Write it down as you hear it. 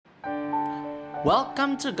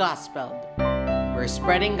Welcome to Gospel, where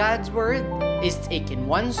spreading God's word is taken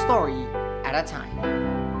one story at a time.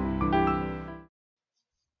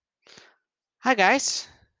 Hi guys.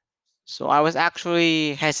 So I was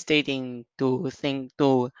actually hesitating to think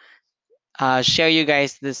to share you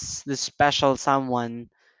guys this special someone.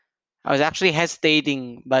 I was actually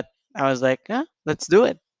hesitating, but I was like, let's do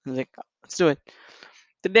it. I was like, let's do it.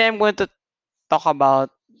 Today I'm going to talk about,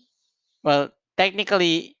 well,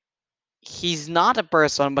 technically he's not a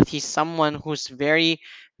person, but he's someone who's very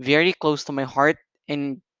close to my heart,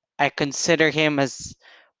 and I consider him as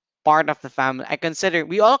part of the family.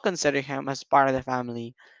 We all consider him as part of the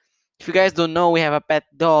family. If you guys don't know, we have a pet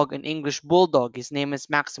dog, an English bulldog. His name is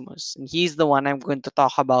Maximus, and he's the one I'm going to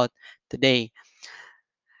talk about today.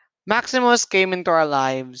 Maximus came into our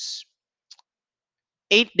lives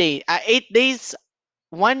 8 days,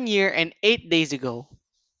 1 year and 8 days ago.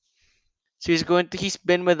 So he's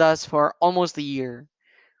been with us for almost a year.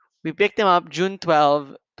 We picked him up June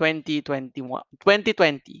 12, 2021,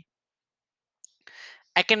 2020.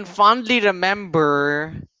 I can fondly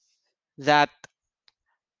remember that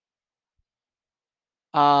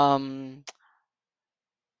um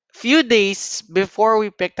few days before we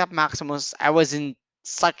picked up Maximus, I was in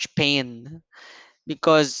such pain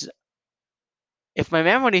because if my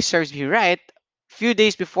memory serves me right, few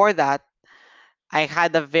days before that, I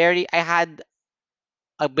had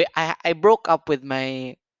I broke up with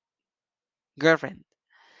my girlfriend,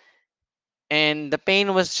 and the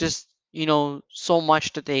pain was just so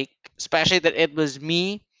much to take, especially that it was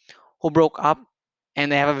me who broke up,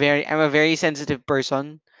 and I'm a very sensitive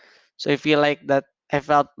person, so I feel like that I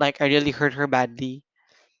felt like I really hurt her badly.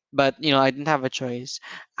 But I didn't have a choice.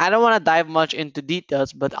 I don't want to dive much into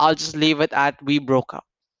details, but I'll just leave it at we broke up.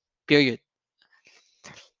 Period.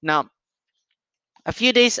 Now, a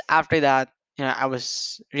few days after that, I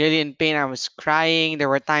was really in pain. I was crying. There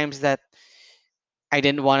were times that I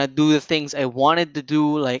didn't want to do the things I wanted to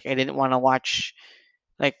do. Like I didn't want to watch.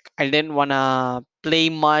 Like I didn't want to play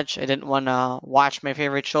much. I didn't want to watch my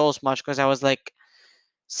favorite shows much because I was like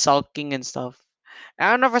sulking and stuff.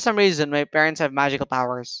 I don't know, for some reason my parents have magical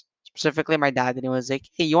powers. Specifically my dad, and he was like,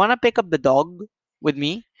 "Hey, you want to pick up the dog with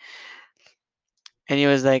me?" And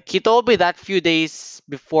he told me that few days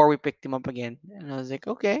before we picked him up again. And I was like,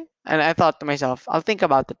 okay. And I thought to myself, I'll think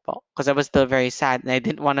about it, po, because I was still very sad and I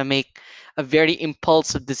didn't want to make a very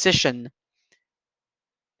impulsive decision.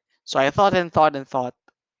 So I thought and thought and thought.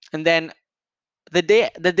 And then the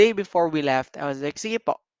day before we left, I was like, sige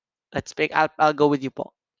po, I'll go with you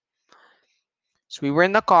po. So we were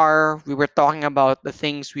in the car, we were talking about the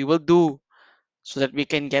things we will do so that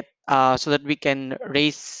we can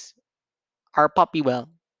raise our puppy well.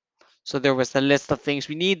 So there was a list of things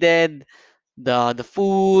we needed, the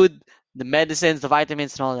food, the medicines, the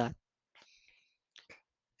vitamins, and all that.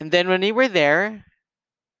 And then when we were there,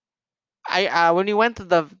 I when we went to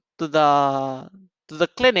the to the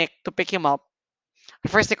clinic to pick him up,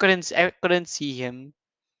 at first I couldn't see him,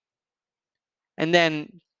 and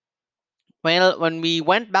then when we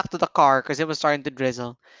went back to the car because it was starting to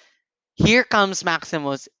drizzle, here comes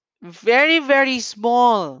Maximus, very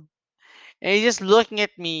small, and he's just looking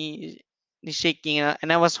at me. He's shaking,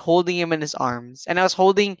 and I was holding him in his arms, and I was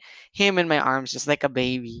holding him in my arms just like a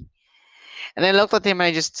baby. And I looked at him and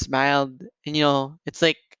I just smiled. And it's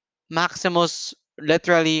like Maximus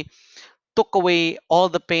literally took away all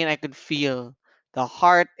the pain I could feel. The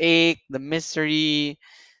heartache, the misery,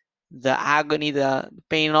 the agony, the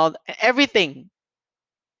pain, everything.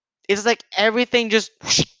 It's like everything just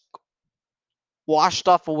washed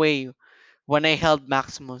off away when I held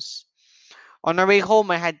Maximus. On our way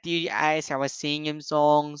home, I had teary eyes. I was singing him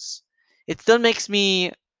songs. It still makes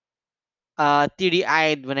me teary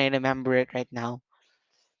eyed when I remember it right now.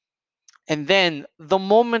 And then the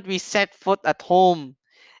moment we set foot at home,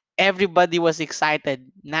 everybody was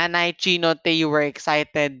excited. Nanay, Chino, Teo were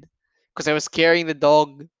excited because I was carrying the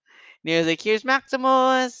dog. And he was like, "Here's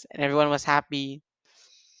Maximus," and everyone was happy.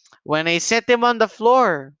 When I set him on the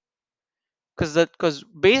floor, because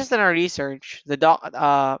based on our research, the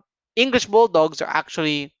English bulldogs are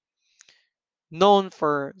actually known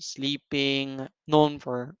for sleeping, known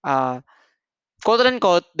for quote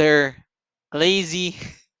unquote, they're lazy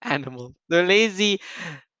animals. They're lazy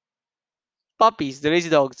puppies. They're lazy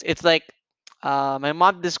dogs. It's like my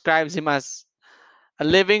mom describes him as a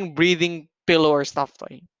living, breathing pillow or stuffed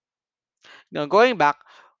toy. Now, going back,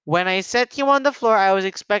 when I set him on the floor, I was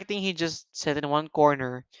expecting he just sit in one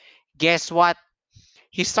corner. Guess what?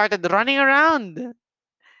 He started running around,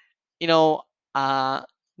 you know, uh,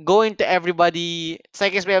 going to everybody. It's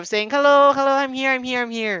like his way of saying, hello, hello, I'm here, I'm here,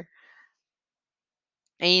 I'm here.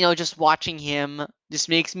 And just watching him just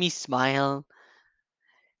makes me smile.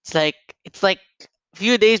 It's like a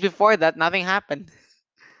few days before that nothing happened.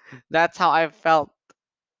 That's how I felt,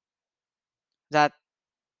 that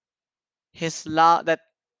his love, that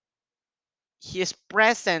his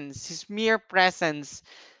presence, his mere presence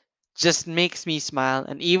just makes me smile.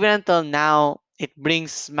 And even until now, it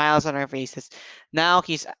brings smiles on our faces. Now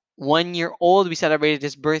he's 1 year old. We celebrated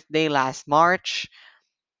his birthday last March.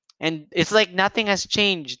 And it's like nothing has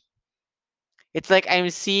changed. It's like I'm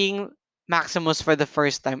seeing Maximus for the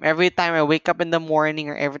first time. Every time I wake up in the morning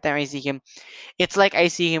or every time I see him, it's like I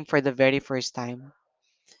see him for the very first time.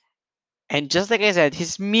 And just like I said,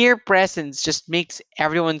 his mere presence just makes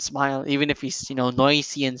everyone smile, even if he's,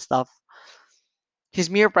 noisy and stuff. His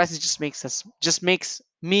mere presence just makes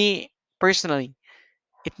me personally,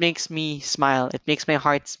 it makes me smile. It makes my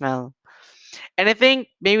heart smile. And I think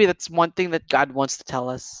maybe that's one thing that God wants to tell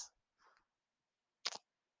us,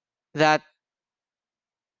 that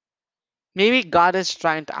maybe God is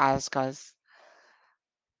trying to ask us,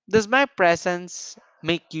 does my presence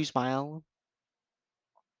make you smile?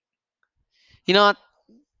 You know what?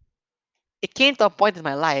 It came to a point in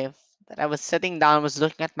my life that I was sitting down, was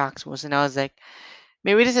looking at Maximus, and I was like,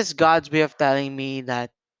 maybe this is God's way of telling me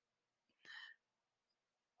that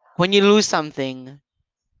when you lose something,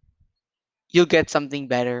 you'll get something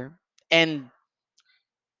better. And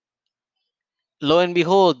lo and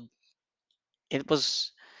behold, it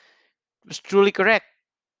was truly correct.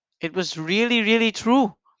 It was really, really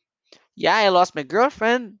true. Yeah, I lost my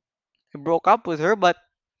girlfriend. I broke up with her, but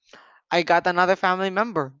I got another family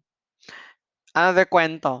member. Another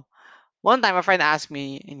cuento. One time a friend asked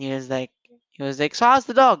me and he was like, so how's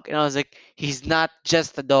the dog? And I was like, he's not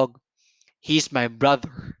just a dog. He's my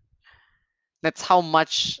brother. That's how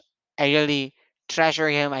much I really treasure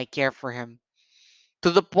him. I care for him.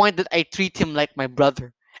 To the point that I treat him like my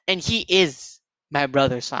brother. And he is my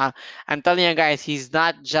brother. So I'm telling you guys, he's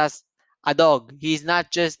not just a dog. He's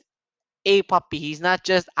not just a puppy. He's not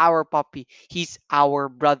just our puppy. He's our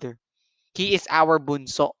brother. He is our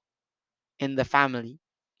bunso in the family.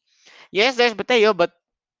 Yes, there's Mateo, but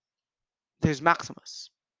there's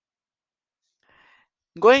Maximus.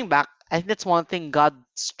 Going back, I think that's one thing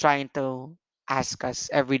God's trying to ask us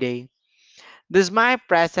every day. Does my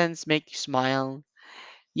presence make you smile?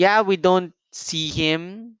 Yeah, we don't see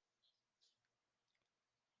him,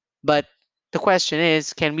 but the question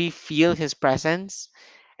is, can we feel his presence?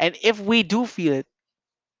 And if we do feel it,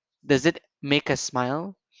 does it make us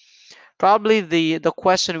smile? Probably the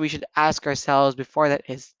question we should ask ourselves before that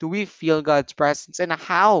is, do we feel God's presence, and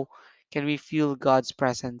how can we feel God's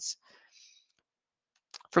presence?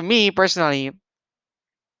 For me personally,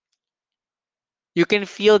 you can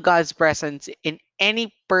feel God's presence in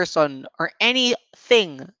any person or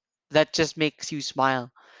anything that just makes you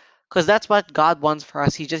smile. Because that's what God wants for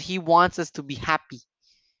us. He wants us to be happy.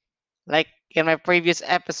 Like in my previous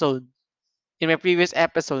episodes,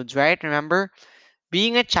 right? Remember?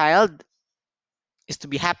 Being a child is to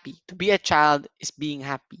be happy. To be a child is being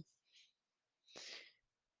happy.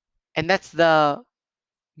 And that's the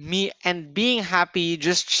me, and being happy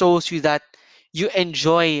just shows you that you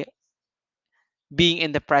enjoy being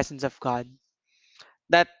in the presence of God.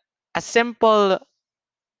 That a simple,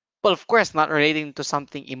 well, of course, not relating to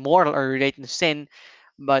something immoral or relating to sin,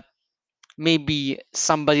 but maybe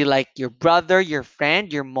somebody like your brother, your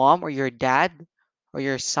friend, your mom, or your dad, or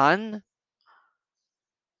your son,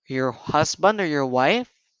 your husband, or your wife,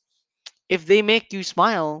 if they make you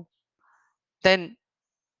smile, then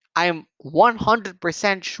I'm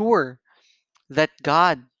 100% sure that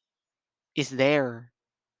God is there.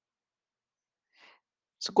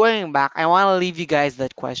 So going back, I want to leave you guys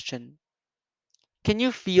that question. Can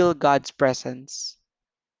you feel God's presence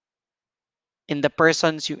in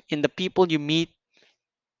the people you meet?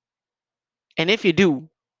 And if you do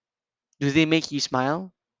they make you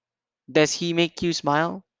smile? Does he make you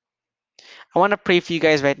smile? I want to pray for you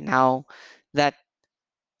guys right now that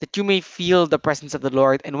you may feel the presence of the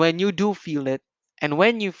Lord. And when you do feel it, and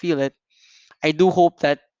when you feel it, I do hope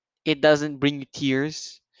that it doesn't bring you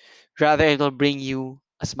tears. Rather, it will bring you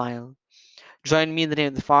a smile. Join me in the name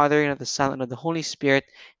of the Father, and of the Son, and of the Holy Spirit.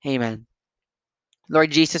 Amen.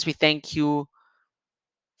 Lord Jesus, we thank you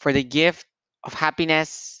for the gift of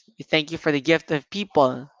happiness. We thank you for the gift of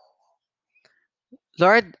people.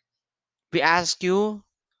 Lord, we ask you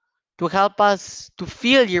to help us to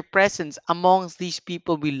feel your presence amongst these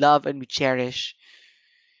people we love and we cherish.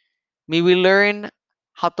 May we learn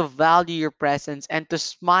how to value your presence and to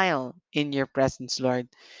smile in your presence, Lord.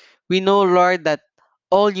 We know, Lord, that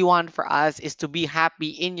all you want for us is to be happy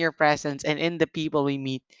in your presence and in the people we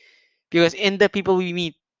meet. Because in the people we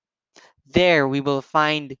meet, There we will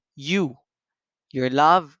find you, your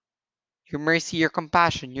love, your mercy, your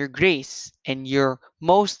compassion, your grace, and your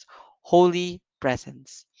most holy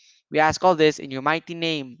presence. We ask all this in your mighty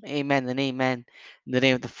name. Amen and amen. In the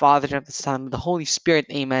name of the Father, and of the Son, and of the Holy Spirit.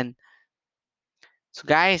 Amen. So,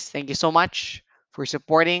 guys, thank you so much for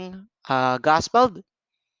supporting Gospel.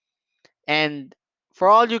 And for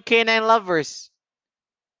all you canine lovers,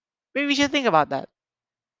 maybe we should think about that.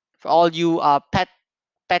 For all you pet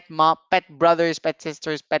brothers, pet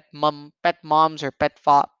sisters, pet moms, or pet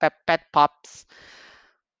pops,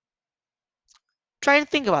 try to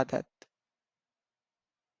think about that.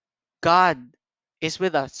 God is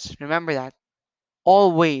with us. Remember that.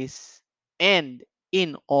 Always and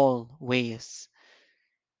in all ways.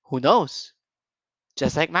 Who knows?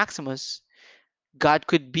 Just like Maximus, God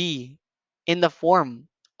could be in the form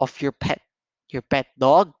of your pet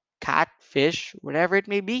dog, cat, fish, whatever it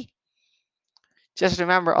may be. Just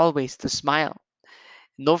remember always to smile.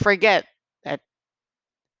 And don't forget that,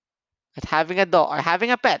 that having a dog or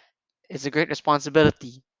having a pet is a great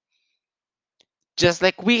responsibility. Just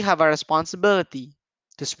like we have a responsibility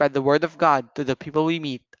to spread the word of God to the people we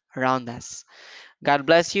meet around us. God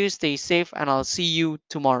bless you, stay safe, and I'll see you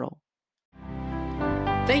tomorrow.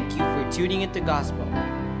 Thank you for tuning into Gospel.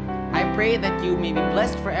 I pray that you may be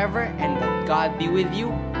blessed forever and that God be with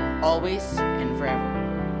you always and forever.